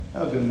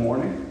Oh, good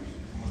morning.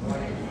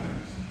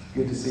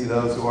 Good to see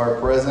those who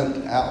are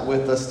present out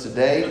with us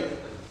today.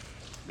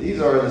 These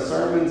are the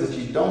sermons that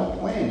you don't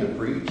plan to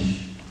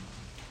preach,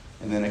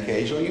 and then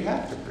occasionally you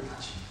have to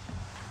preach.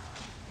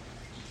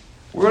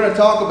 We're going to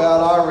talk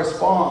about our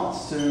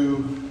response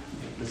to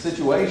the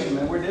situation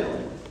that we're dealing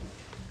with.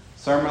 A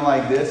sermon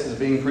like this is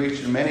being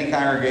preached in many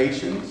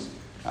congregations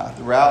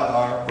throughout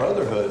our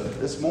brotherhood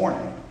this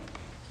morning.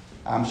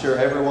 I'm sure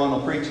everyone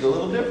will preach it a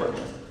little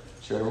differently.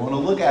 I'm sure everyone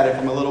will look at it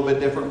from a little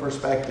bit different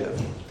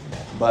perspective.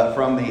 But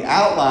from the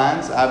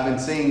outlines I've been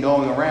seeing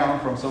going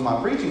around from some of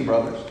my preaching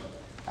brothers,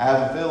 I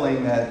have a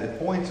feeling that the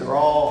points are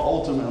all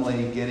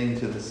ultimately getting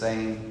to the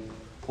same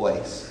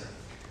place.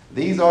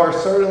 These are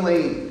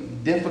certainly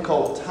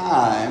difficult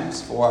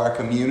times for our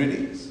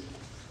communities.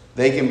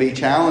 They can be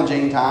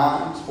challenging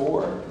times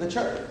for the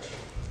church.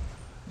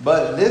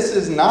 But this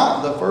is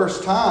not the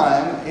first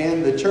time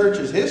in the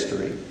church's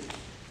history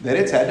that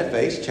it's had to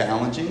face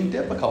challenging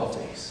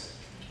difficulties.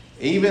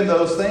 Even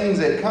those things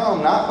that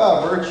come not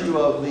by virtue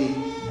of the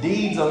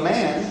deeds of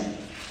man,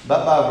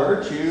 but by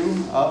virtue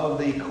of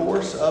the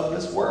course of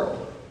this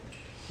world.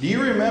 Do you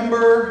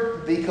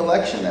remember the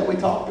collection that we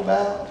talked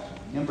about,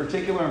 in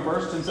particular in 1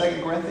 and 2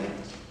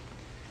 Corinthians?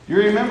 Do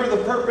you remember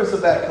the purpose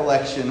of that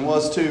collection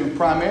was to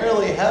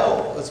primarily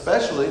help,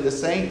 especially the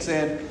saints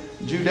in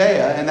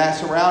Judea and that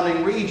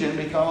surrounding region,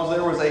 because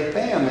there was a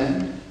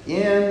famine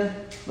in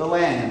the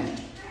land.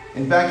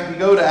 In fact, if you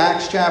go to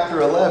Acts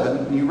chapter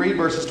 11, and you read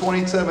verses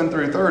 27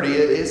 through 30,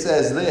 it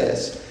says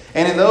this: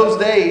 "And in those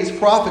days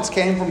prophets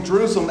came from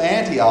Jerusalem to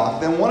Antioch.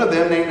 Then one of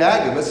them, named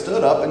Agabus,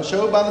 stood up and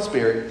showed by the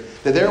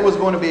Spirit that there was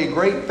going to be a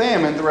great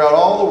famine throughout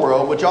all the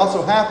world, which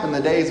also happened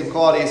in the days of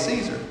Claudius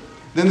Caesar.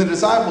 Then the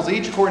disciples,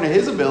 each according to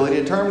his ability,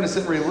 determined to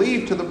send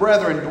relief to the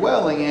brethren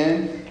dwelling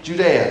in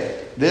Judea.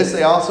 This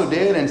they also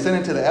did, and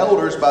sent it to the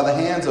elders by the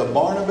hands of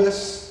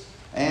Barnabas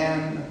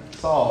and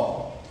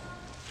Saul."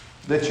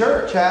 The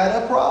church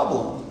had a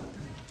problem.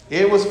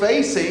 It was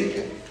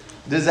facing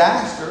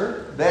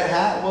disaster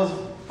that was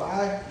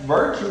by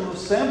virtue of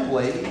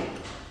simply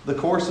the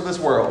course of this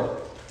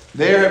world.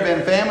 There have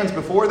been famines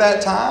before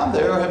that time.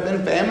 There have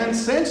been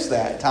famines since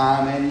that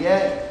time. And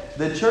yet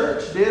the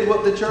church did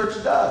what the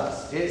church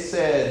does. It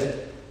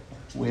said,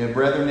 we have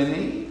brethren in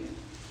need.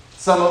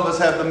 Some of us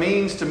have the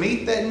means to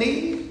meet that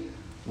need.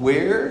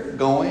 We're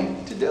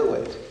going to do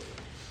it.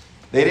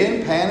 They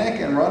didn't panic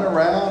and run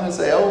around and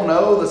say, oh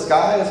no, the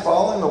sky is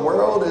falling, the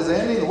world is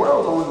ending. The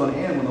world's only going to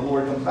end when the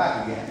Lord comes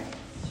back again.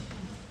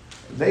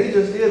 They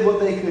just did what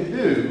they could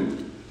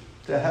do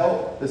to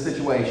help the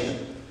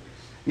situation.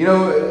 You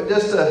know,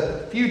 just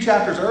a few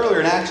chapters earlier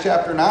in Acts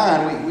chapter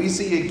 9, we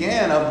see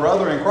again a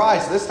brother in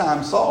Christ, this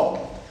time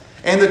Saul.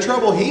 And the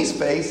trouble he's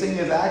facing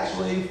is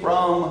actually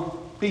from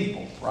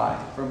people, right?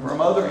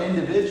 From other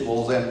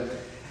individuals. And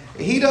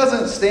he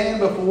doesn't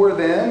stand before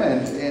them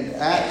and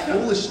act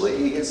foolishly.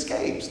 He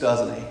escapes,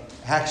 doesn't he?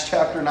 Acts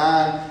chapter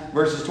 9,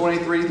 verses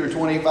 23 through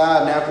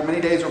 25. "And after many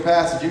days were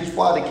passed, the Jews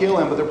plotted to kill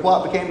him, but their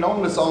plot became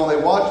known to Saul, and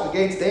they watched the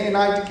gates day and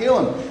night to kill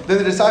him. Then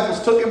the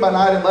disciples took him by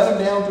night and let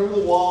him down through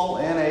the wall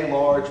in a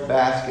large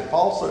basket."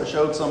 Paul sort of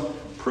showed some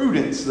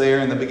prudence there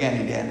in the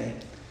beginning, didn't he?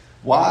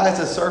 Wise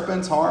as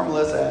serpents,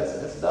 harmless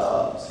as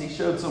doves. He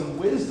showed some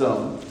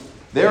wisdom.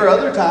 There are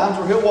other times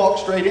where he'll walk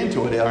straight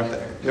into it, aren't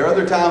there? There are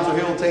other times where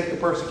he'll take the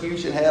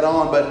persecution head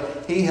on,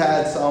 but he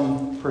had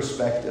some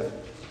perspective.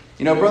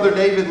 You know, Brother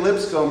David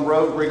Lipscomb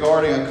wrote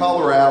regarding a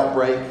cholera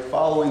outbreak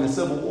following the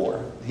Civil War.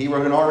 He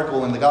wrote an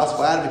article in the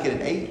Gospel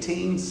Advocate in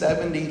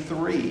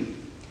 1873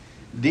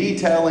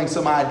 detailing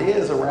some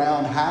ideas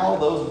around how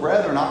those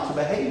brethren ought to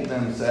behave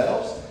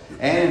themselves,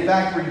 and in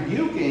fact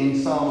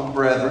rebuking some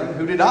brethren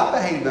who did not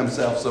behave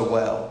themselves so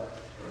well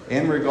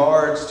in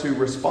regards to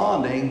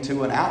responding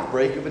to an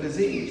outbreak of a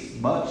disease,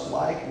 much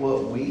like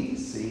what we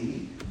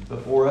see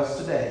before us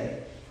today.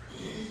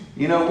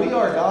 You know, we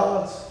are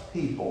God's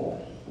people.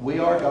 We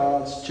are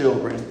God's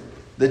children.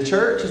 The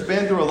church has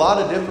been through a lot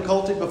of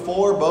difficulty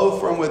before,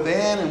 both from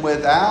within and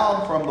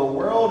without, from the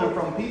world and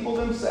from people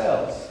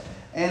themselves.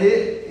 And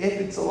if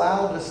it's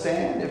allowed to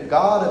stand, if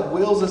God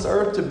wills this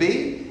earth to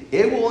be,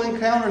 it will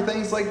encounter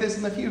things like this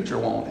in the future,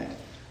 won't it?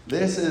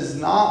 This is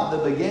not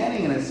the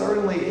beginning, and it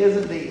certainly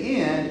isn't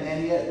the end,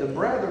 and yet the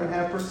brethren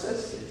have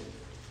persisted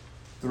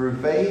through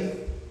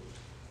faith,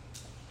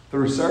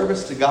 through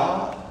service to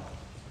God,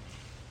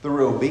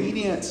 through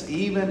obedience,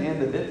 even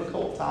in the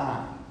difficult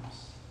times.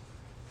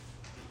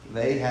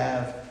 They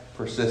have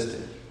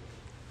persisted.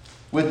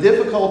 With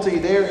difficulty,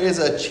 there is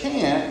a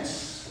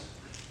chance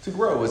to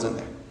grow, isn't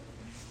there?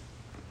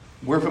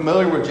 We're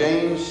familiar with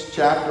James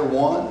chapter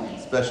 1,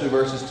 especially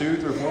verses 2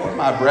 through 4.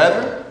 "My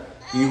brethren,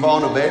 you fall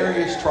into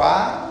various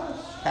trials,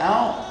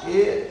 count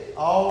it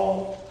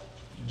all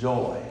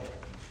joy,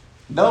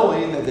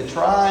 knowing that the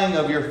trying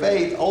of your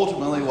faith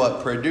ultimately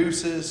what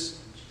produces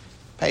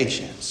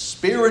patience,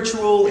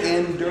 spiritual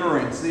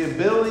endurance, the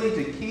ability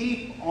to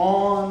keep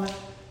on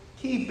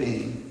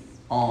keeping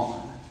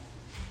on."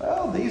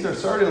 Well, these are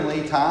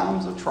certainly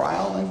times of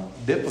trial and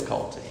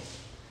difficulty.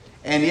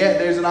 And yet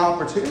there's an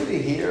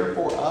opportunity here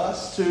for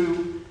us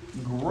to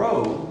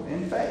grow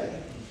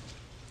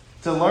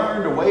to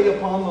learn to wait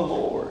upon the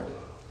Lord,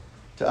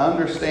 to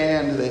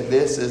understand that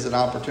this is an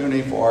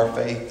opportunity for our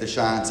faith to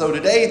shine. So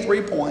today,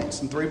 3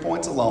 points, and 3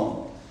 points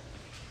alone.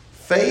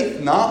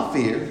 Faith, not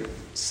fear.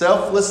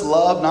 Selfless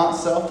love, not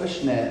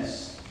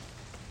selfishness.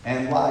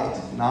 And light,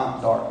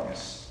 not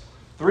darkness.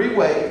 3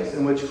 ways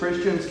in which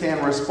Christians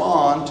can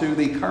respond to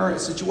the current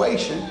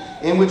situation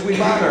in which we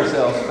find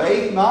ourselves.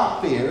 Faith,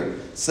 not fear.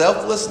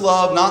 Selfless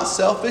love, not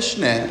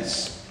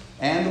selfishness.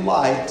 And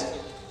light,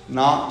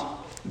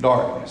 not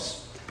darkness.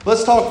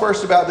 Let's talk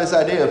first about this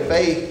idea of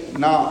faith,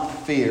 not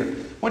fear.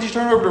 Why don't you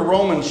turn over to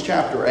Romans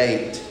chapter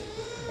 8.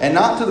 And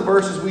not to the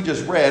verses we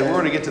just read. We're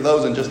going to get to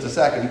those in just a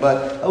second.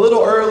 But a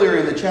little earlier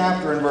in the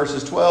chapter in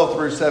verses 12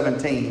 through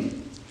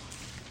 17.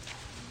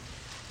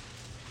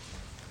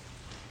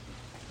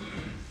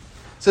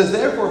 It says,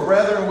 therefore,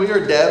 brethren, we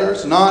are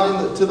debtors,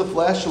 not to the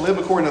flesh, to live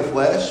according to the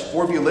flesh.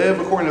 For if you live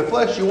according to the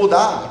flesh, you will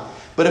die.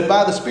 But if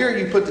by the Spirit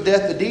you put to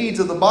death the deeds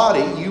of the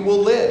body, you will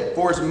live.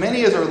 For as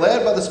many as are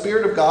led by the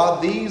Spirit of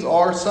God, these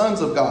are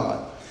sons of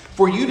God.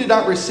 For you did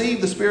not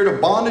receive the spirit of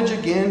bondage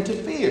again to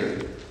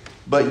fear,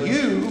 but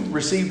you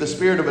received the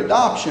spirit of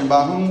adoption,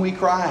 by whom we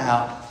cry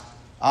out,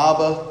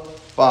 Abba,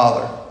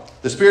 Father.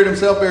 The Spirit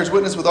himself bears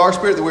witness with our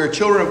spirit that we are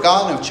children of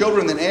God, and if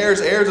children, then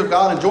heirs, heirs of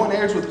God, and joint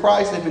heirs with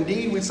Christ, if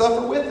indeed we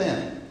suffer with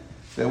him,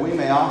 that we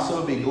may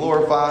also be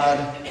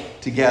glorified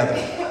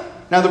together.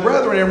 Now the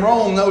brethren in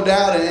Rome, no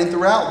doubt, and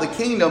throughout the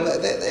kingdom,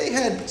 they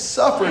had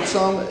suffered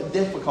some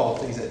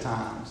difficulties at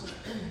times.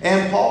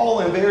 And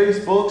Paul in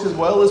various books, as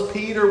well as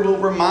Peter, will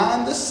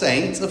remind the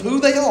saints of who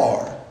they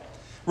are.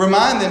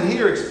 Remind them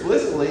here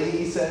explicitly,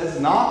 he says,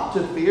 not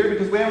to fear,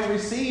 because we haven't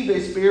received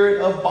a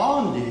spirit of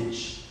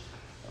bondage,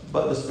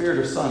 but the spirit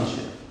of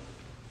sonship.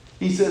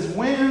 He says,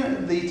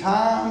 when the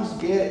times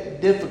get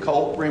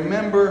difficult,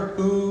 remember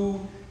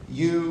who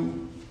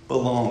you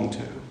belong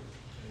to.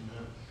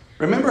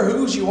 Remember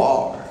whose you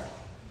are.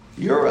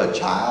 You're a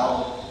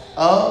child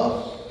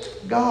of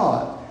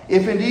God.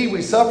 If indeed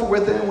we suffer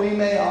with him, we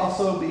may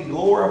also be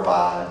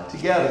glorified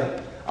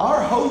together.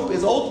 Our hope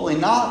is ultimately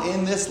not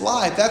in this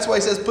life. That's why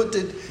he says, put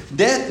to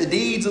death the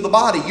deeds of the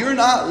body. You're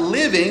not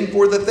living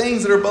for the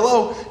things that are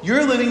below.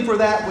 You're living for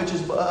that which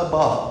is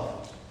above.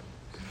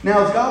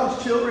 Now, as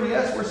God's children,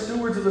 yes, we're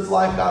stewards of this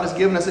life God has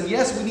given us. And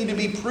yes, we need to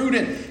be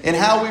prudent in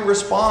how we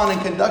respond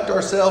and conduct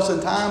ourselves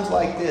in times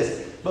like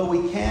this. But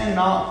we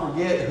cannot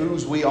forget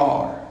whose we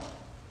are.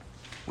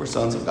 We're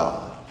sons of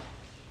God.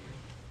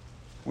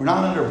 We're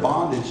not under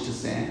bondage to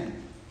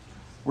sin.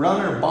 We're not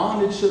under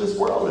bondage to this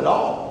world at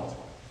all.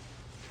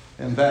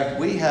 In fact,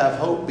 we have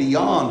hope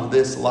beyond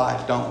this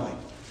life, don't we?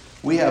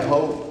 We have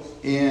hope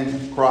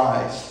in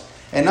Christ.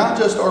 And not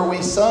just are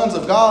we sons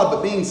of God,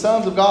 but being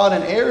sons of God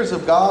and heirs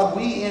of God,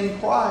 we in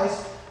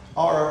Christ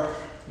are,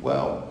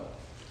 well,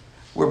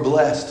 we're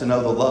blessed to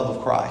know the love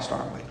of Christ,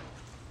 aren't we?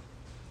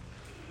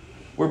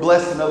 We're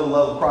blessed to know the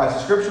love of Christ.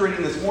 The scripture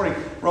reading this morning,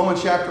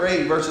 Romans chapter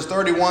 8, verses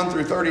 31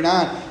 through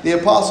 39, the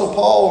Apostle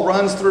Paul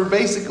runs through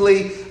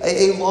basically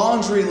a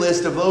laundry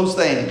list of those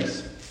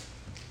things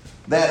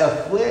that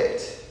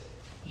afflict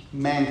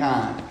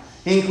mankind.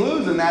 He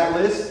includes in that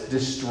list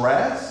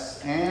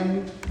distress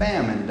and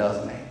famine,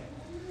 doesn't he?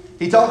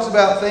 He talks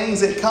about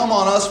things that come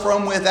on us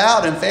from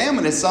without, and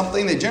famine is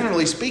something that,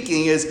 generally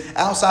speaking, is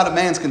outside of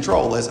man's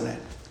control, isn't it?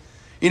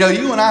 You know,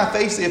 you and I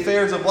face the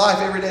affairs of life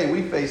every day.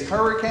 We face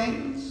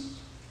hurricanes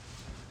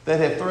that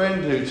have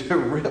threatened to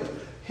rip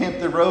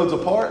Hampton roads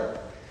apart.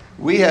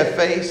 We have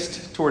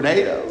faced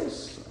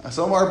tornadoes.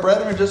 Some of our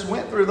brethren just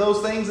went through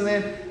those things, and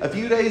then a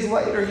few days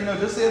later,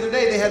 just the other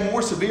day, they had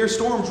more severe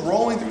storms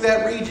rolling through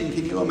that region.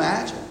 Can you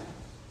imagine?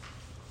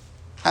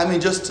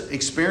 Just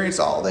experience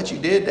all that you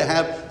did to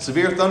have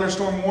severe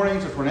thunderstorm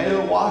warnings or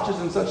tornado watches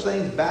and such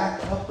things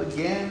back up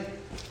again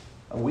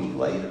a week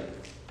later.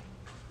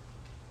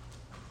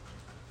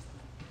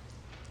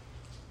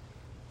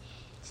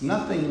 It's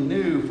nothing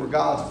new for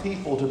God's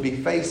people to be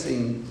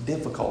facing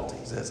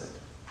difficulties, is it?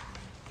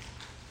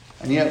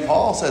 And yet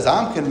Paul says,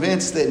 I'm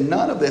convinced that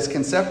none of this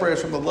can separate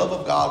us from the love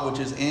of God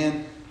which is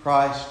in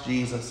Christ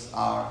Jesus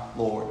our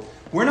Lord.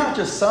 We're not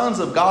just sons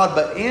of God,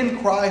 but in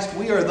Christ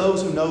we are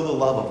those who know the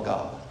love of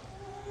God.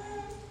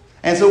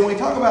 And so when we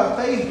talk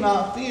about faith,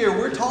 not fear,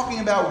 we're talking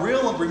about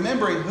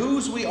remembering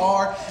whose we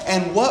are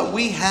and what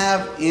we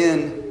have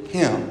in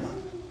Him.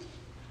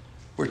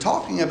 We're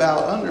talking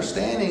about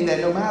understanding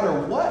that no matter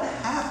what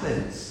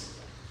happens,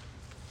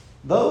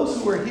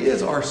 those who are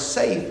His are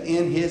safe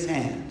in His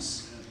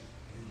hands.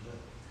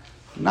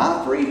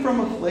 Not free from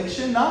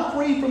affliction, not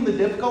free from the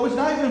difficulties,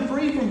 not even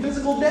free from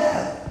physical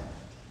death,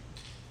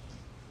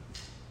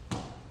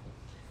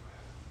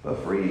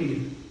 but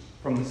free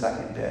from the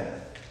second death.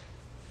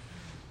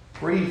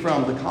 Free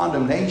from the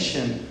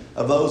condemnation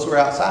of those who are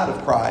outside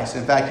of Christ.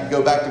 In fact, if you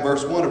go back to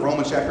verse 1 of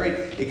Romans chapter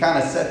 8, it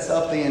kind of sets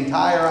up the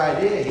entire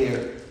idea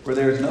here, where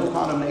there is no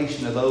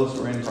condemnation of those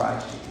who are in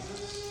Christ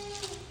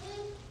Jesus.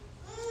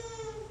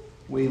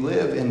 We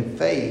live in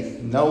faith,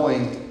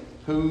 knowing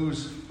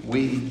whose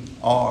we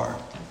are,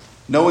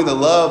 knowing the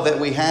love that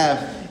we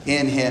have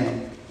in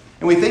Him.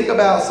 And we think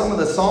about some of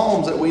the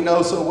Psalms that we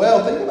know so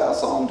well. Think about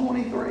Psalm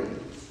 23.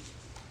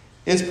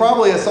 It's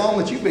probably a psalm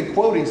that you've been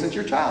quoting since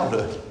your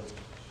childhood.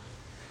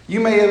 You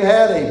may have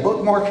had a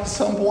bookmark at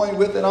some point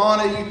with it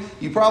on it.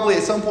 You probably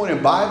at some point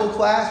in Bible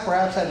class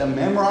perhaps had to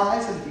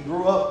memorize it if you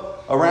grew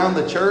up around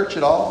the church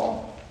at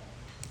all.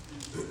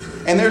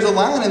 And there's a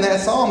line in that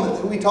psalm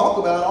that we talk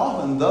about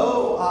often.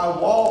 Though I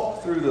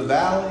walk through the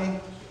valley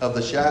of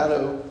the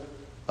shadow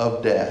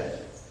of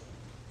death.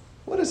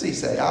 What does he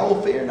say? I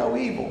will fear no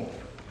evil.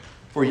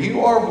 For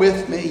you are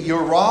with me,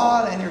 your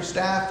rod and your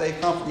staff, they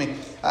comfort me.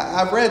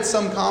 I've read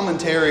some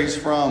commentaries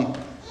from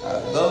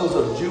those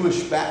of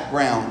Jewish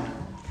background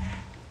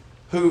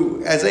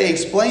who, as they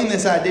explain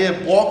this idea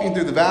of walking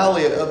through the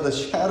valley of the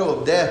shadow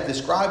of death,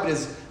 describe it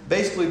as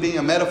basically being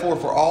a metaphor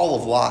for all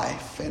of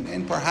life.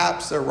 And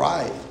perhaps they're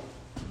right.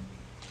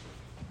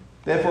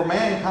 That for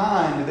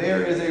mankind,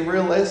 there is a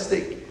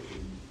realistic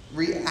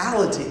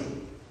reality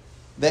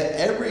that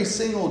every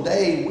single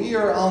day we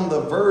are on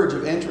the verge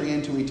of entering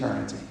into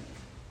eternity.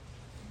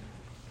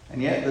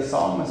 And yet the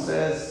psalmist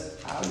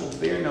says, I will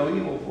fear no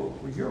evil,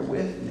 for you're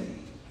with me.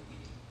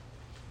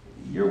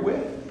 You're with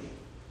me.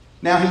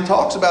 Now he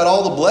talks about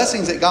all the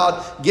blessings that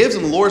God gives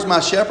him. The Lord is my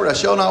shepherd, I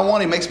shall not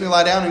want. He makes me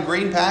lie down in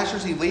green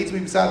pastures. He leads me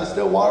beside the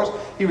still waters.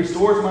 He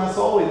restores my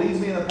soul. He leads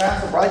me in the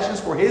path of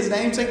righteousness for his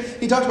name's sake.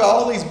 He talks about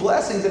all these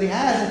blessings that he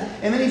has.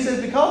 And then he says,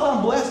 because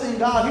I'm blessed in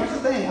God, here's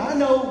the thing. I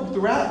know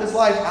throughout this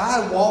life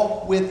I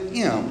walk with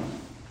him.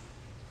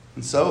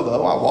 And so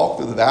though I walk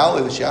through the valley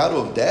of the shadow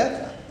of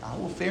death, I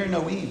will fear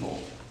no evil.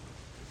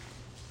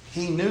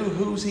 He knew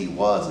whose he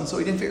was, and so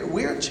he didn't fear.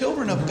 We're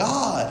children of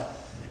God.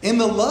 In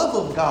the love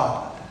of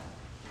God.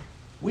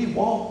 We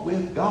walk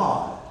with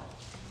God.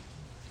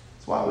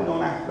 That's why we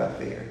don't act by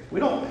fear.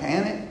 We don't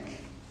panic.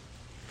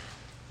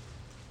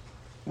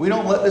 We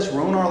don't let this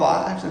ruin our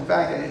lives. In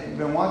fact, if you've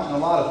been watching a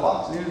lot of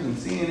Fox News and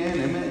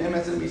CNN and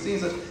MSNBC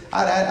and such,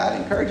 I'd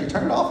encourage you to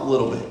turn it off a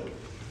little bit.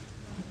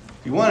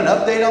 If you want an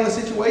update on the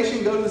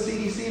situation, go to the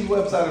CDC's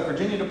website, the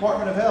Virginia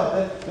Department of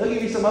Health. They'll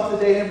give you some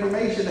up-to-date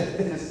information that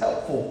is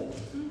helpful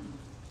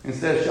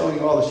instead of showing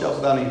you all the shelves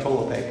without any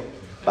toilet paper.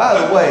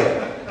 By the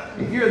way,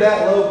 if you're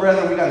that low,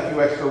 brethren, we got a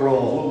few extra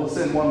rolls. We'll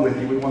send one with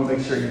you. We want to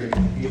make sure you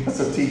give us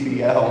a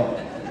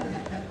TPL.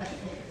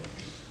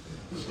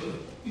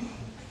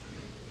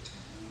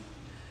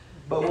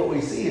 But what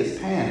we see is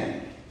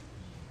panic.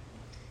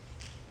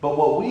 But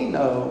what we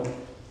know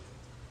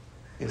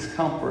is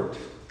comfort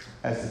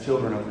as the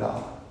children of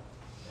God.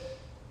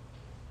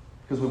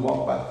 Because we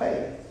walk by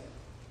faith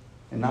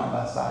and not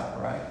by sight,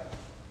 right?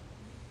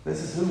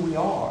 This is who we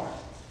are.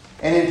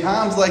 And in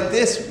times like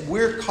this,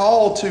 we're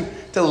called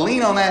to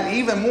lean on that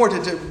even more,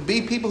 to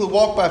be people who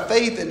walk by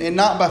faith and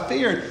not by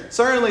fear. And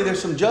certainly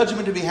there's some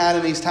judgment to be had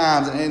in these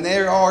times. And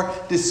there are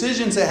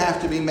decisions that have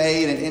to be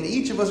made. And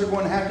each of us are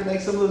going to have to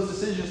make some of those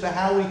decisions to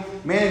how we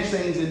manage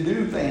things and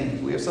do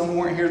things. We have some who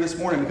weren't here this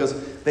morning because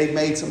they've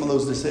made some of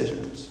those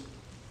decisions.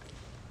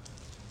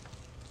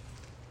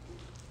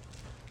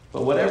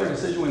 But whatever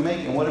decision we make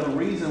and whatever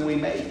reason we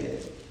make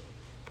it,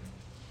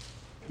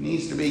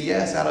 needs to be,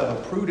 yes, out of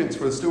a prudence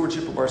for the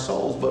stewardship of our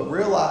souls, but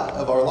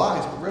of our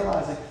lives, but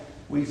realizing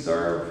we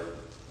serve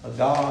a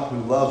God who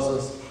loves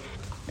us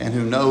and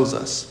who knows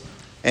us.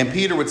 And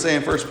Peter would say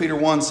in 1 Peter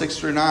 1, 6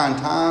 through 9,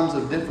 times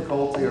of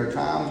difficulty are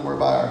times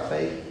whereby our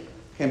faith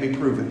can be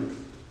proven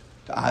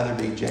to either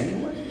be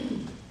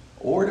genuine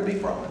or to be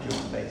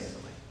fraudulent,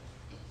 basically.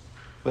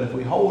 But if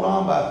we hold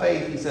on by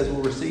faith, he says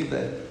we'll receive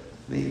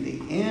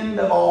the end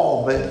of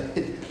all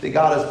that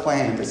God has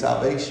planned, the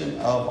salvation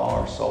of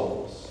our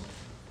souls.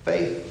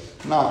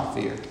 Faith, not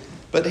fear.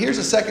 But here's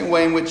a second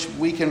way in which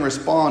we can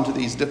respond to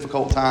these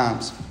difficult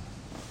times.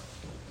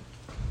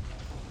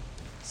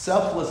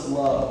 Selfless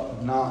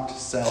love, not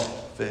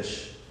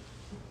selfishness.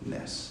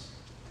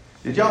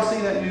 Did y'all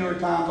see that New York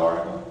Times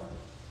article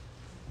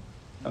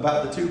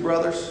about the two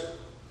brothers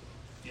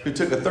who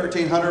took a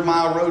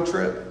 1,300-mile road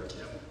trip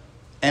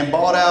and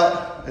bought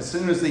out, as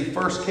soon as the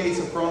first case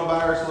of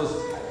coronavirus was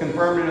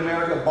confirmed in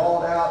America,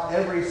 bought out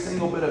every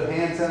single bit of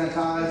hand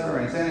sanitizer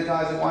and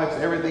sanitizing wipes,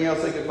 everything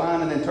else they could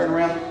find, and then turned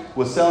around,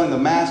 was selling the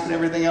mask and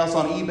everything else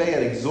on eBay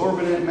at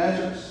exorbitant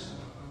measures?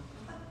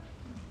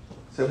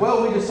 Said,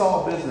 well, we just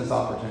saw a business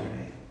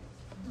opportunity.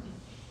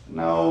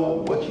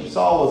 No, what you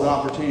saw was an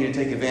opportunity to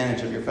take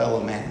advantage of your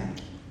fellow man.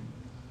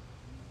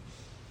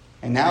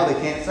 And now they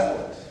can't sell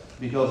it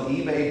because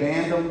eBay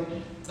banned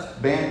them,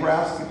 banned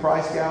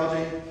price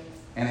gouging,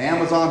 and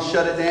Amazon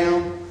shut it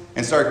down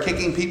and started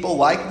kicking people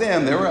like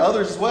them. There were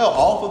others as well,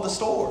 off of the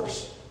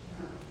stores.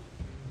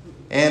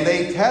 And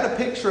they had a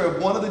picture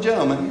of one of the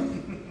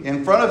gentlemen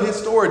in front of his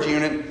storage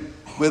unit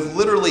with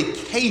literally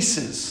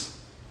cases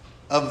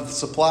of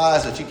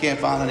supplies that you can't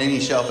find on any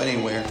shelf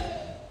anywhere.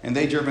 And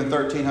they'd driven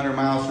 1,300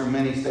 miles through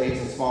many states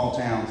and small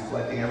towns,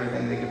 collecting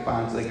everything they could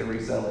find so they could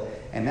resell it.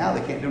 And now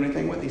they can't do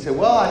anything with it. He said,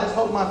 well, I just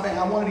hope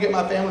I wanted to get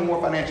my family more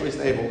financially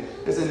stable.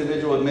 This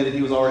individual admitted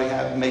he was already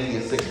making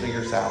a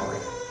six-figure salary.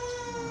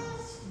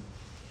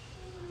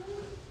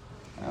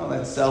 Oh,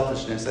 that's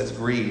selfishness. That's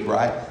greed,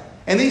 right?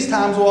 And these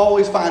times we'll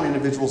always find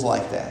individuals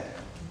like that.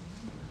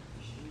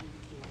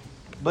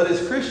 But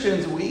as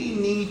Christians, we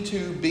need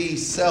to be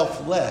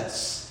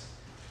selfless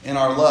in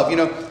our love.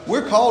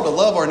 We're called to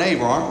love our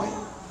neighbor, aren't we?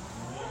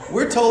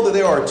 We're told that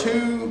there are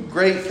two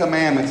great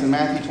commandments in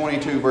Matthew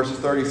 22, verses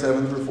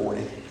 37 through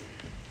 40.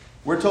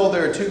 We're told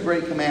there are two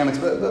great commandments.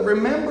 But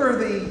remember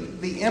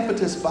the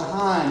impetus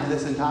behind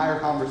this entire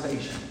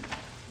conversation.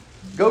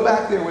 Go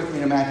back there with me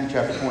to Matthew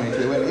chapter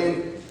 22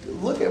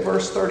 and look at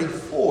verse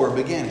 34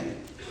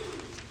 beginning.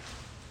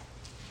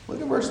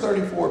 Look at verse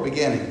 34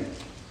 beginning.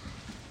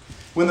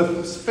 When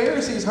the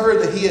Pharisees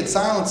heard that he had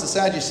silenced the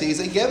Sadducees,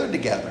 they gathered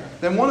together.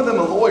 Then one of them,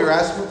 a lawyer,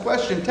 asked him a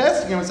question,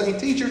 testing him and saying,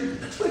 "Teacher,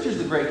 which is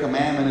the great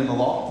commandment in the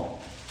law?"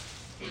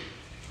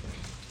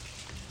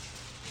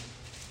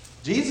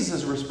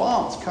 Jesus'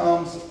 response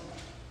comes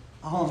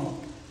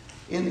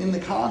in the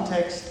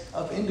context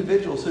of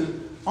individuals who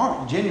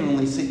aren't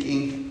genuinely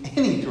seeking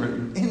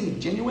any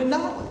genuine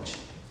knowledge.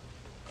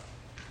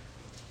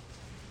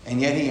 And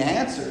yet he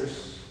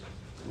answers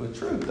with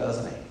truth,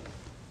 doesn't he?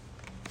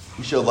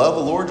 You shall love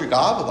the Lord your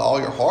God with all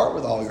your heart,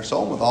 with all your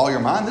soul, with all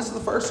your mind. This is the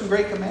first and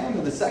great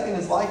commandment. The second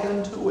is like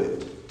unto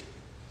it.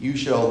 You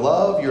shall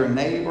love your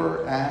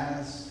neighbor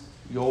as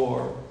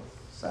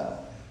yourself.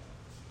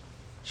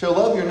 Shall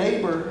love your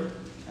neighbor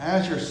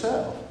as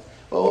yourself.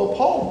 Well,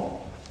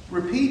 Paul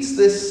repeats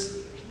this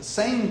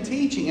same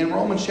teaching in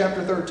Romans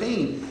chapter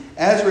 13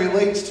 as it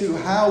relates to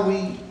how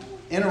we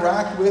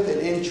interact with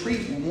and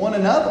treat one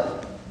another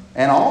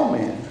and all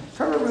men.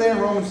 Turn over there in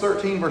Romans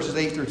 13, verses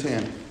 8 through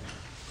 10.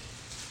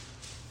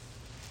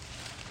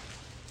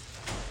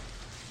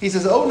 He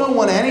says, "Owe no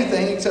one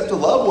anything except to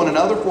love one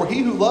another, for he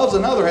who loves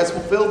another has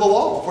fulfilled the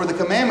law. For the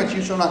commandments,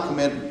 you shall not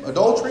commit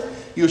adultery,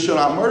 you shall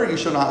not murder, you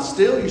shall not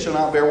steal, you shall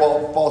not bear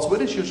false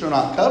witness, you shall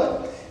not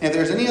covet. And if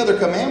there's any other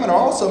commandment, are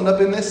all summed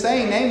up in this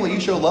saying, namely, you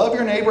shall love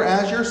your neighbor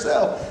as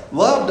yourself.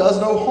 Love does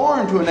no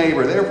harm to a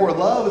neighbor. Therefore,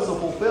 love is the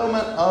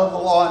fulfillment of the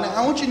law." Now,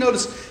 I want you to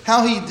notice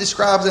how he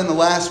describes in the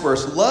last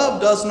verse.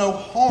 Love does no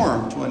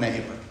harm to a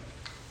neighbor.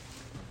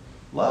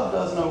 Love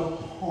does no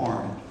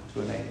harm to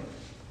a neighbor.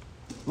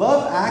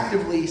 Love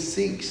actively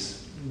seeks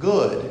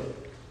good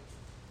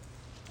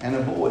and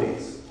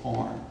avoids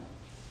harm.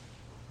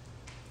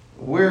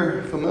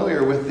 We're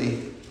familiar with the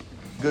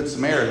Good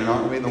Samaritan,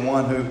 aren't we? The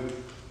one who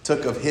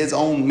took of his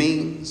own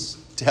means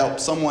to help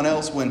someone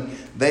else when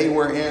they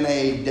were in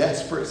a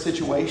desperate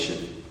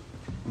situation.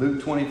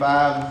 Luke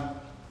 25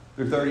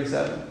 through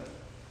 37.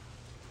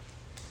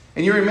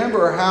 And you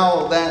remember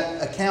how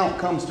that account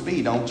comes to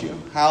be, don't you?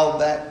 How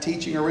that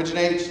teaching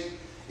originates?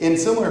 In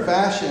similar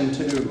fashion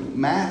to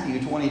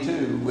Matthew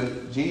 22,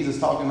 with Jesus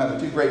talking about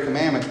the two great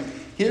commandments,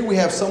 here we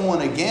have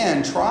someone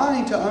again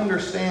trying to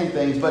understand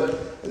things,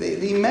 but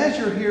the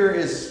measure here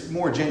is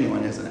more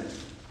genuine, isn't it?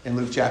 In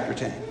Luke chapter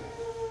 10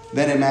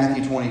 than in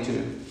Matthew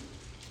 22.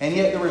 And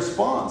yet the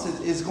response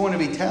is going to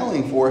be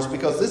telling for us,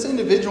 because this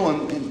individual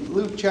in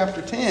Luke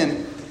chapter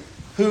 10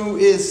 who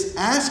is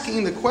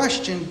asking the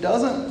question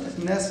doesn't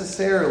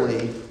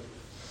necessarily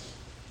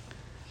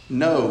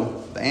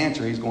know the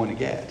answer he's going to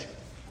get.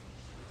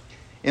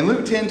 In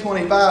Luke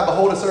 10:25,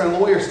 behold, a certain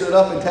lawyer stood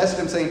up and tested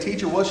him, saying,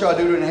 "Teacher, what shall I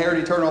do to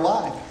inherit eternal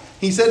life?"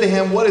 He said to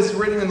him, "What is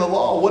written in the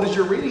law? What is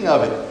your reading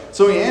of it?"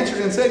 So he answered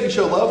and said, "You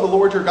shall love the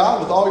Lord your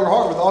God with all your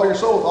heart, with all your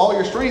soul, with all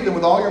your strength, and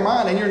with all your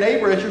mind, and your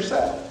neighbor as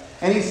yourself."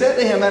 And he said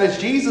to him, that as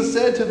Jesus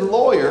said to the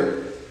lawyer,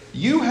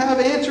 "You have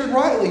answered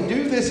rightly.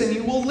 Do this and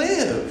you will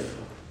live."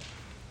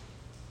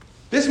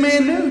 This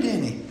man knew,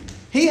 didn't he?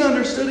 He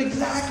understood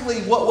exactly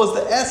what was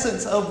the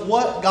essence of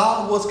what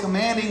God was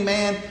commanding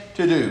man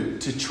to do.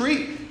 To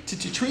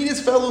treat his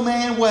fellow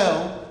man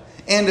well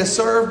and to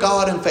serve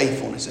God in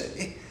faithfulness.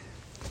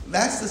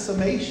 That's the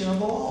summation of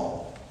the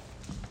law.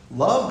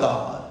 Love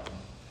God.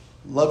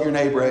 Love your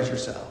neighbor as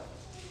yourself.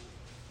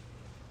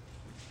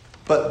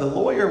 But the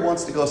lawyer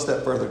wants to go a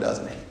step further,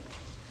 doesn't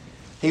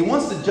he? He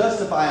wants to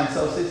justify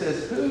himself. So he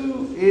says,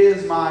 "Who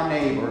is my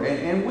neighbor?"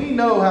 And we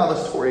know how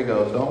the story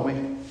goes, don't we?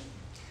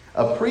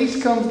 A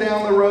priest comes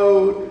down the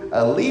road.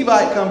 A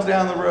Levite comes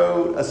down the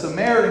road. A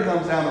Samaritan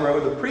comes down the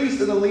road. The priest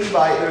and the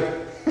Levite,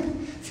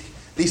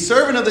 the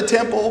servant of the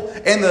temple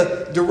and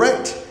the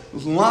direct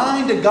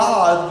line to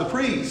God, the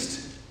priest,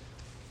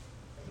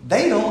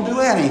 they don't do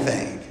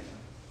anything.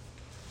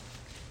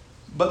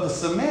 But the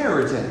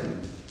Samaritan,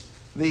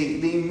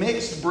 the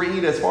mixed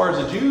breed as far as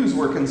the Jews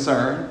were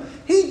concerned,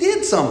 he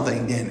did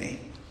something, didn't he?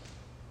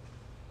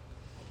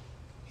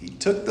 He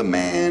took the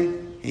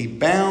man, he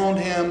bound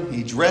him,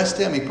 he dressed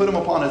him, he put him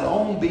upon his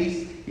own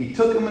beast, he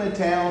took him into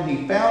town,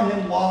 he found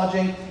him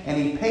lodging, and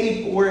he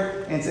paid for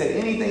it and said,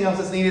 "Anything else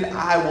that's needed,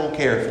 I will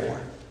care for."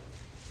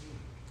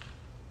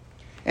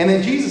 And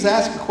then Jesus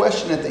asked a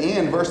question at the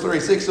end, verse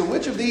 36, "So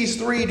which of these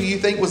three do you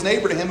think was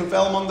neighbor to him who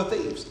fell among the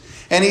thieves?"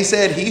 And he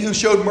said, "He who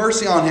showed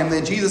mercy on him."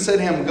 Then Jesus said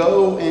to him,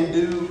 "Go and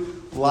do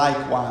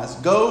likewise."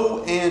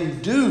 Go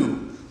and do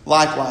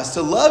likewise.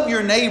 To love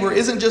your neighbor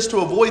isn't just to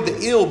avoid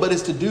the ill, but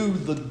it's to do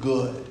the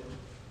good.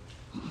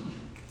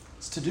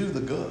 It's to do the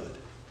good.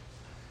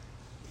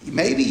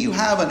 Maybe you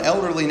have an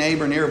elderly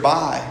neighbor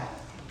nearby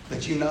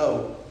that you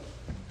know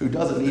who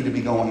doesn't need to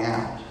be going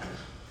out.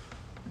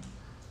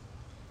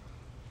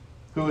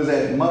 who is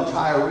at much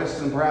higher risk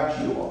than perhaps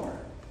you are?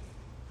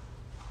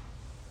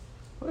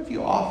 What if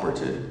you offer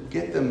to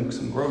get them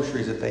some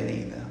groceries if they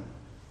need them?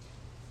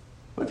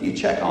 What if you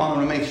check on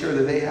them to make sure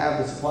that they have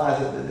the supplies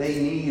that they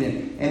need,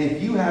 and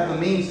if you have the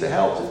means to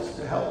help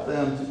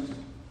them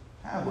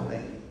to have what they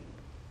need?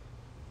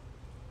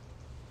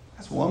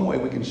 That's one way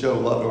we can show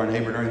love to our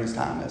neighbor during this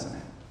time, isn't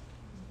it?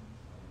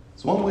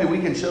 It's one way we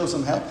can show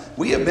some help.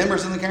 We have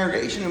members in the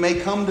congregation who may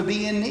come to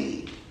be in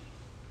need.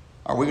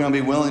 Are we going to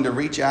be willing to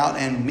reach out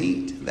and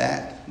meet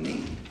that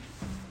need?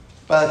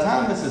 By the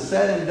time this is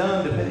said and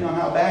done, depending on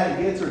how bad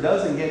it gets or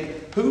doesn't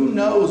get, who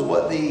knows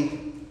what the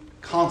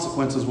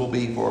consequences will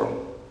be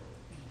for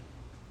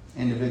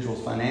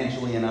individuals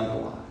financially and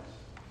otherwise?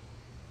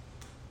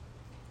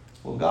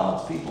 Will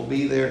God's people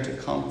be there to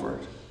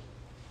comfort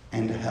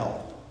and to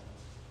help?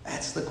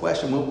 That's the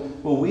question.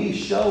 Will we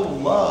show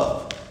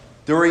love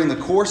during the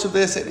course of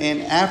this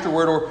and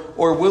afterward,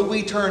 or will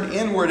we turn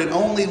inward and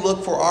only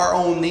look for our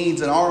own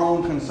needs and our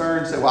own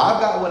concerns? Say, well, I've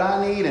got what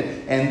I need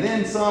and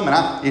then some.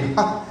 And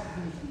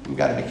we've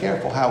got to be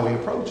careful how we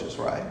approach this,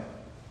 right?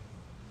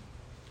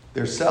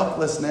 There's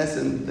selflessness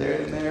and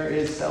there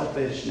is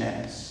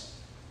selfishness.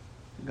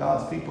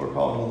 God's people are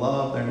called to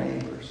love their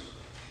neighbors.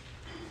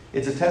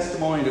 It's a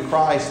testimony to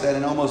Christ that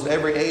in almost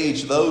every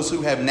age, those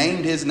who have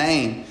named his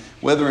name,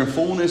 whether in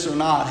fullness or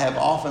not, have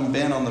often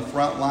been on the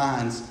front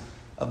lines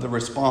of the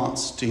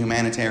response to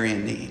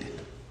humanitarian need.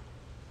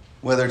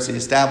 Whether it's the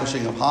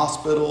establishing of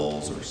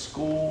hospitals or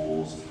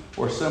schools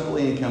or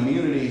simply in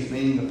communities,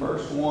 being the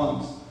first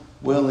ones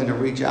willing to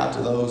reach out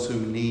to those who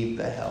need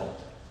the help,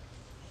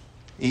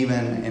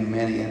 even in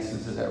many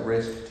instances at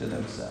risk to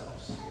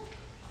themselves.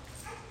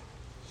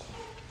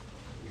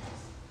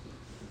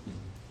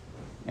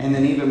 And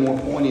then even more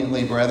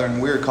poignantly, brethren,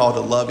 we're called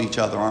to love each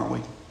other, aren't we?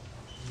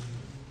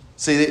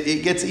 See,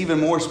 it gets even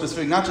more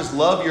specific. Not just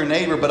love your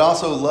neighbor, but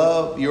also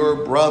love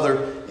your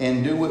brother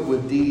and do it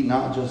with deed,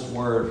 not just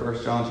word.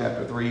 1 John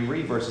chapter 3,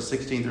 read verses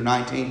 16 through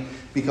 19,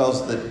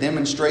 because the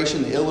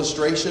demonstration, the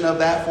illustration of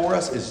that for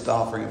us is the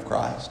offering of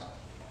Christ,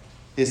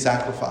 his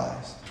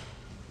sacrifice.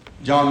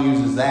 John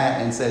uses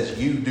that and says,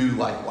 you do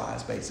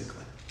likewise,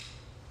 basically.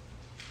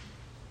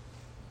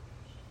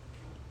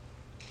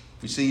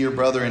 If you see your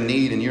brother in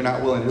need and you're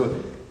not willing to do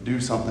it, do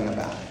something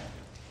about it.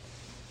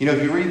 You know,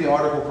 if you read the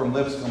article from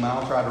Lipscomb,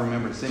 I'll try to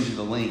remember to send you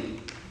the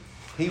link.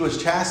 He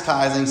was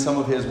chastising some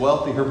of his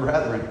wealthier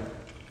brethren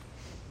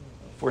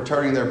for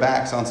turning their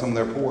backs on some of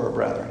their poorer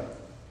brethren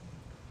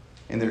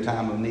in their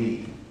time of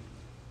need.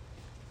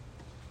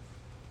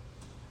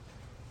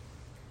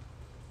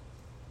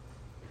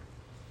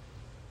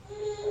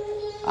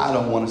 I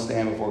don't want to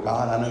stand before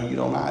God. I know you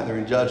don't either,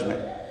 in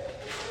judgment,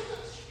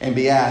 and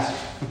be asked,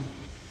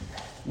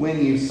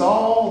 when you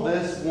saw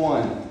this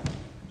one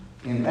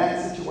in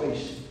that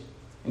situation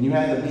and you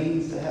had the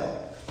means to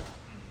help,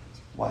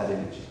 why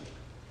didn't you?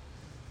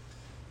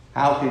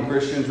 How can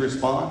Christians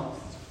respond?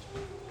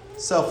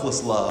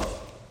 Selfless love,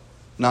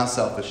 not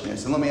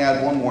selfishness. And let me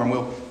add one more and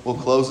we'll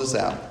close this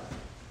out.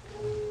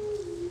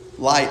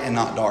 Light and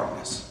not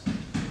darkness.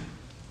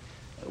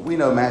 We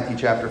know Matthew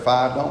chapter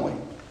 5, don't we?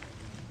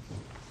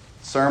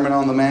 Sermon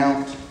on the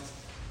Mount,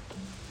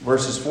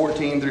 verses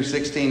 14 through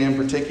 16 in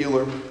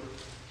particular.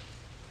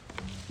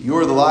 You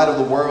are the light of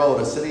the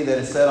world. A city that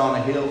is set on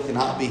a hill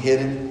cannot be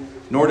hidden.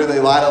 Nor do they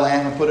light a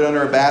lamp and put it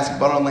under a basket,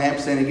 but on a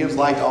lampstand. It gives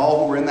light to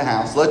all who are in the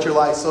house. Let your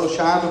light so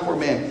shine before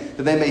men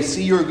that they may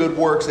see your good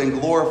works and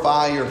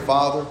glorify your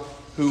Father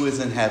who is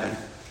in heaven.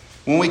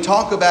 When we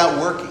talk about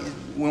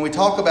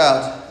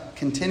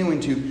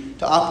continuing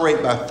to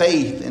operate by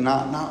faith and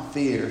not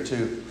fear,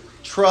 to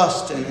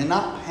trust and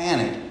not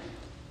panic,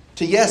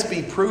 to yes,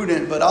 be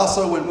prudent, but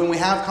also when we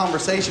have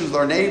conversations with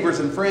our neighbors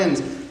and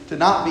friends, to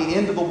not be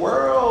into the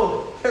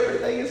world.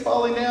 Everything is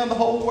falling down. The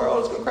whole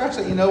world is going to crash.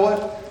 So you know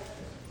what?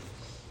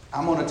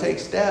 I'm going to take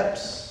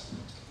steps.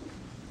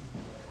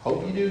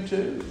 Hope you do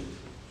too.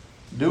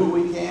 Do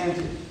what we can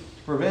to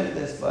prevent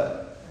this.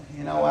 But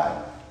you know what?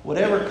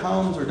 Whatever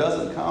comes or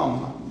doesn't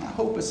come, my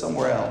hope is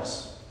somewhere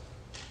else.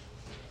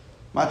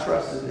 My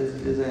trust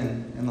is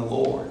in the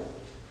Lord.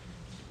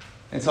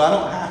 And so I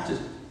don't have to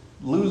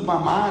lose my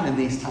mind in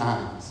these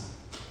times.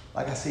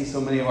 Like I see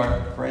so many of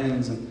our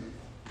friends and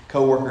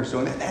co-workers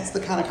doing that. That's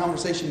the kind of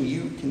conversation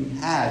you can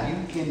have.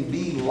 You can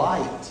be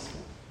light.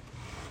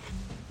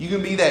 You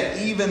can be that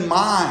even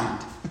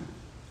mind.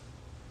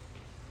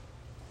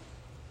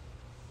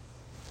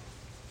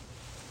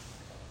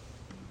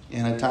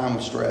 In a time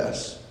of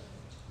stress.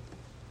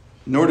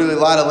 Nor do they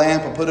light a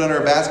lamp and put it under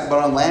a basket, but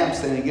on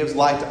lamps, and it gives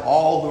light to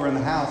all who are in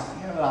the house.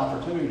 You have an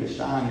opportunity to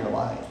shine your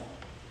light.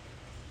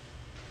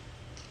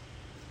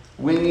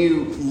 When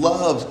you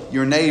love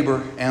your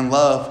neighbor and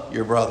love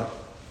your brother.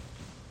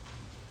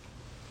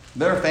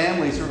 There are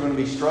families who are going to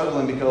be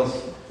struggling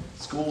because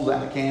school's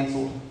out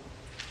canceled.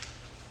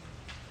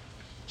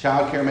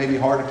 Childcare may be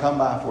hard to come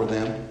by for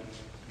them.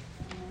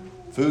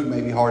 Food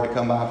may be hard to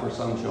come by for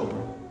some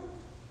children.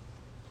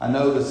 I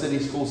know the city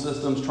school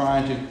system's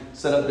trying to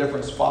set up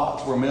different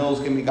spots where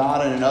meals can be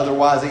gotten and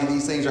otherwise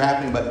these things are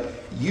happening. But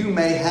you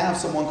may have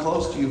someone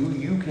close to you who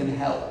you can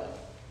help.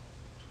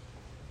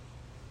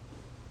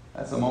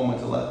 That's a moment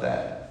to let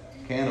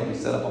that candle be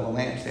set up on the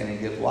lampstand and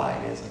give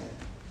light, isn't it?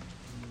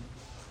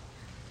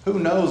 Who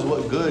knows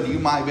what good you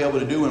might be able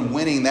to do in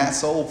winning that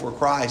soul for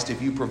Christ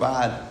if you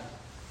provide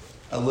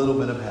a little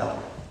bit of help,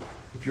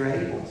 if you're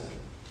able to.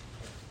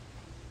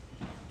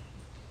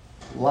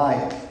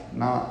 Light,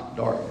 not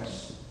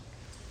darkness.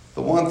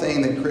 The one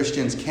thing that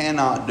Christians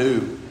cannot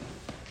do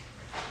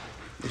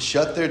is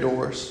shut their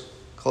doors,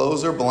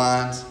 close their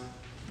blinds,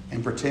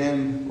 and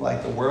pretend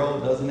like the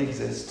world doesn't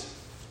exist.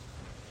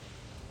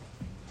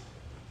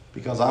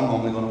 Because I'm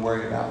only going to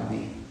worry about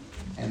me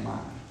and mine.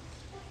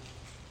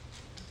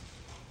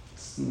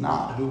 It's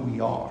not who we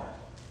are.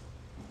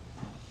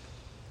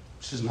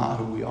 This is not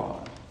who we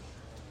are.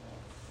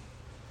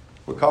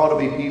 We're called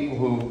to be people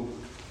who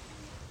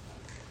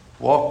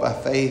walk by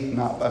faith,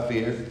 not by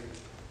fear.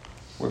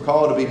 We're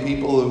called to be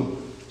people who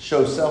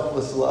show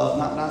selfless love,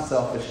 not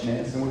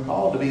selfishness. And we're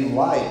called to be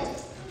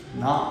light,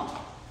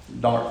 not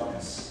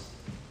darkness.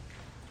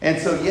 And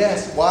so,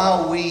 yes,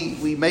 while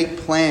we make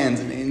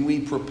plans and we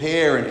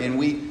prepare and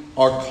we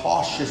are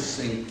cautious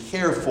and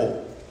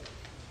careful,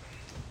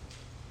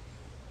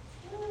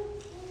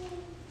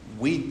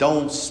 we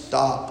don't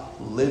stop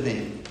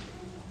living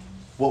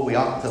what we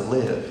ought to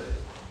live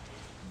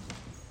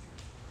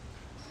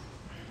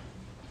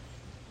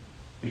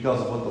because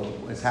of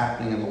what is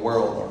happening in the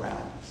world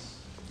around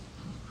us.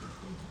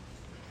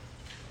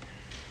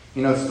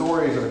 You know,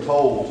 stories are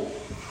told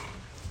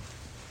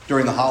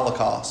during the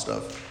Holocaust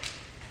of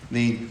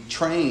the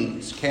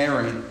trains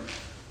carrying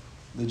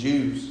the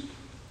Jews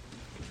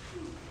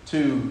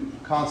to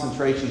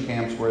concentration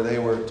camps where they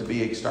were to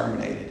be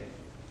exterminated.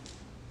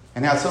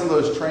 And how some of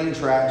those train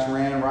tracks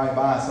ran right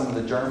by some of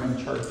the German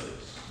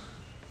churches.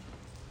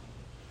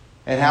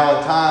 And how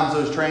at times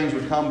those trains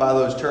would come by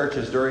those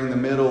churches during the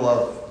middle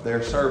of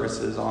their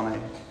services on a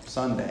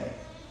Sunday.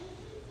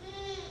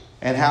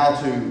 And how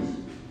to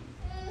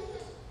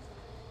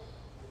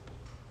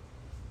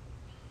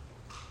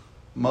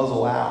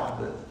muzzle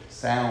out the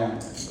sound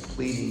and the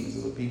pleadings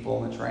of the people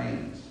on the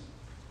trains.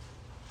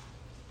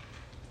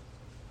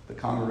 The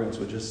congregants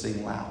would just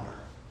sing louder.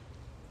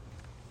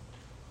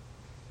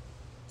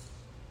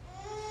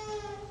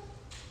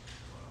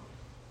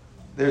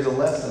 There's a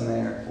lesson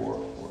there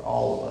for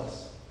all of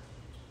us.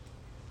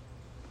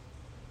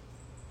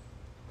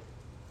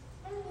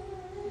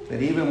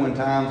 That even when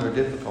times are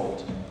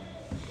difficult,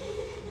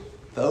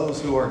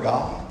 those who are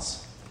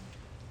God's,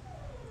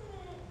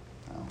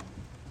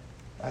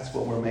 that's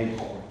what we're made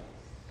for.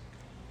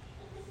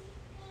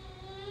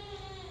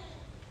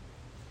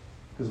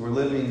 Because we're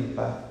living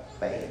by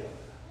faith.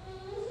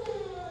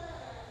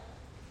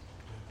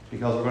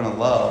 Because we're going to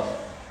love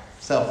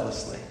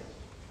selflessly.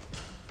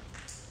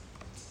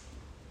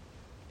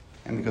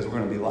 And because we're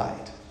going to be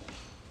light.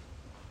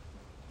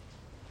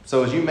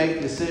 So as you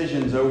make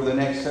decisions over the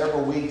next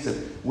several weeks,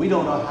 we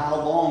don't know how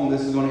long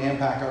this is going to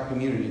impact our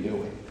community, do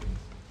we?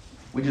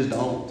 We just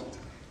don't.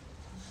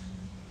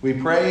 We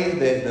pray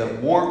that the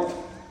warmth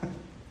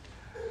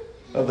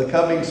of the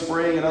coming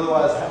spring and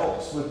otherwise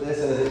helps with this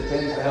as it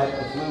tends to help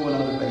the flu and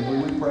other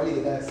things. We pray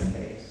that that's the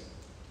case.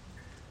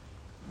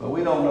 But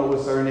we don't know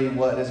with certainty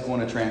what is going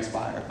to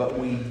transpire. But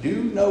we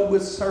do know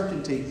with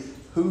certainty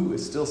who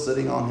is still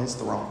sitting on his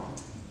throne.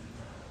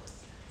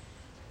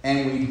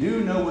 And we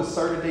do know with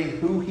certainty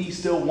who he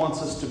still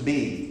wants us to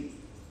be,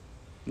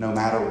 no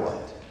matter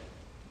what.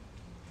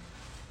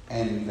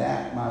 And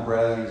that, my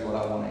brethren, is what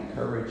I want to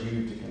encourage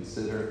you to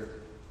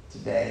consider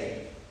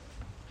today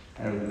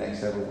and over the next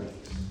several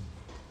weeks.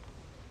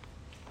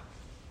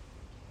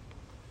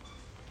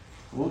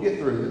 We'll get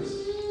through this.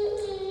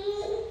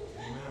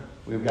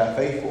 We've got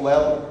faithful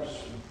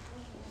elders.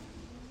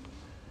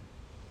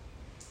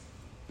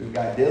 We've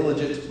got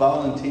diligent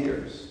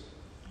volunteers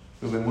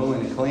who've been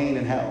willing to clean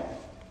and help.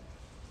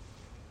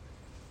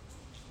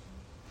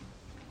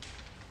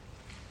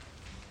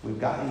 We've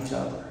got each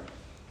other.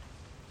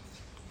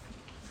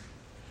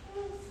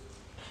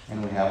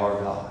 And we have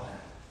our God.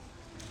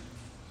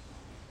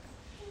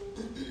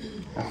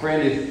 My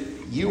friend,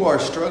 if you are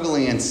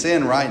struggling in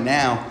sin right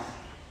now,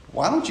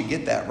 why don't you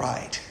get that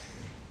right?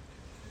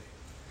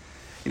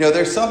 You know,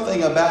 there's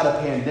something about a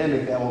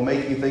pandemic that will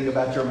make you think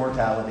about your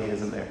mortality,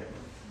 isn't there?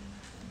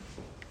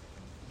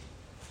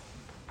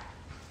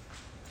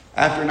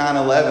 After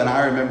 9/11,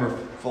 I remember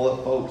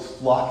folks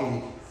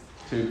flocking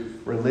to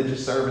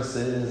religious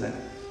services and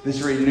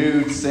this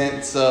renewed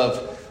sense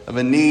of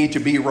a need to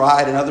be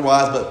right and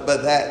otherwise,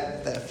 but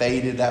that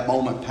faded, that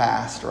moment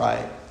passed,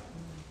 right?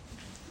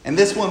 And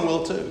this one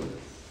will too.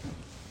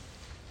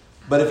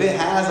 But if it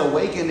has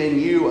awakened in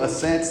you a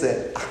sense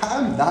that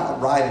I'm not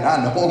right and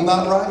I know I'm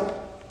not right,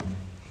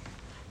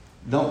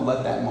 don't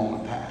let that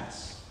moment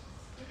pass.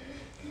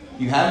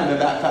 You haven't been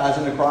baptized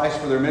into Christ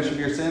for the remission of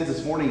your sins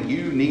this morning,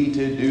 you need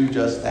to do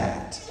just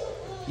that.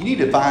 You need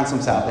to find some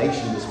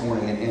salvation this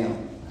morning in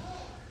Him.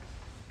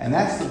 And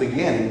that's the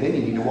beginning. Then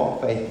you need to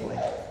walk faithfully.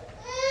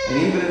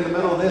 And even in the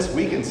middle of this,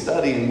 we can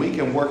study and we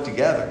can work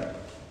together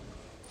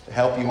to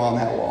help you on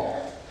that walk.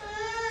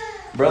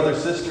 Brother,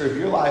 sister, if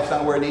your life's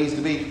not where it needs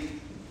to be,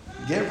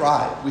 get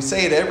right. We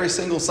say it every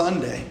single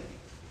Sunday.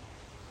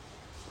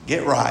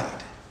 Get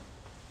right.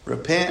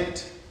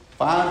 Repent.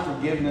 Find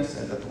forgiveness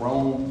at the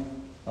throne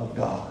of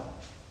God.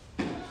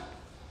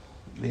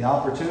 The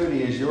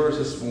opportunity is yours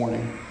this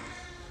morning.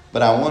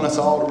 But I want us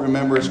all to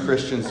remember as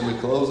Christians as we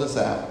close this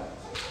out,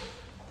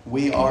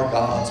 we are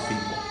God's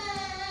people.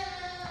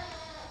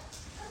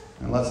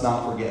 And let's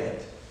not forget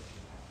it.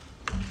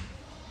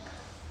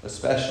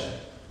 Especially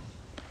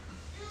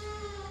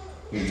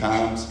when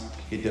times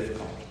get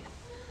difficult.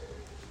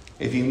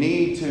 If you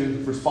need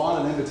to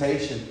respond to an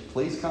invitation,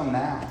 please come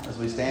now as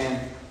we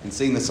stand and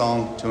sing the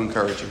song to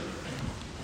encourage you.